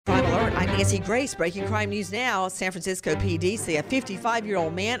Nancy Grace, breaking crime news now. San Francisco PD say a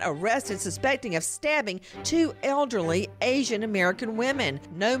 55-year-old man arrested suspecting of stabbing two elderly Asian American women.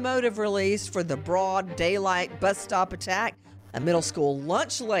 No motive released for the broad daylight bus stop attack. A middle school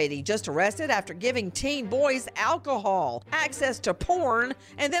lunch lady just arrested after giving teen boys alcohol, access to porn,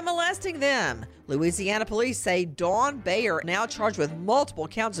 and then molesting them. Louisiana police say Dawn Bayer now charged with multiple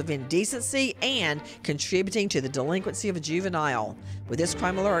counts of indecency and contributing to the delinquency of a juvenile. With this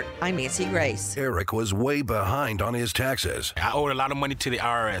crime alert, I'm Nancy Grace. Eric was way behind on his taxes. I owed a lot of money to the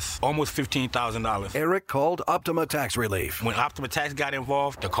IRS, almost $15,000. Eric called Optima Tax Relief. When Optima Tax got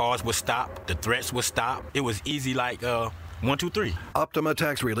involved, the calls would stop, the threats would stop. It was easy like 1, 2, 3. Optima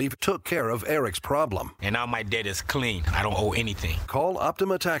Tax Relief took care of Eric's problem. And now my debt is clean. I don't owe anything. Call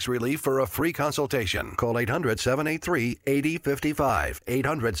Optima Tax Relief for a free consultation. Call 800-783-8055.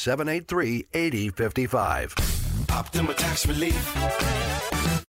 800-783-8055. Optima Tax Relief.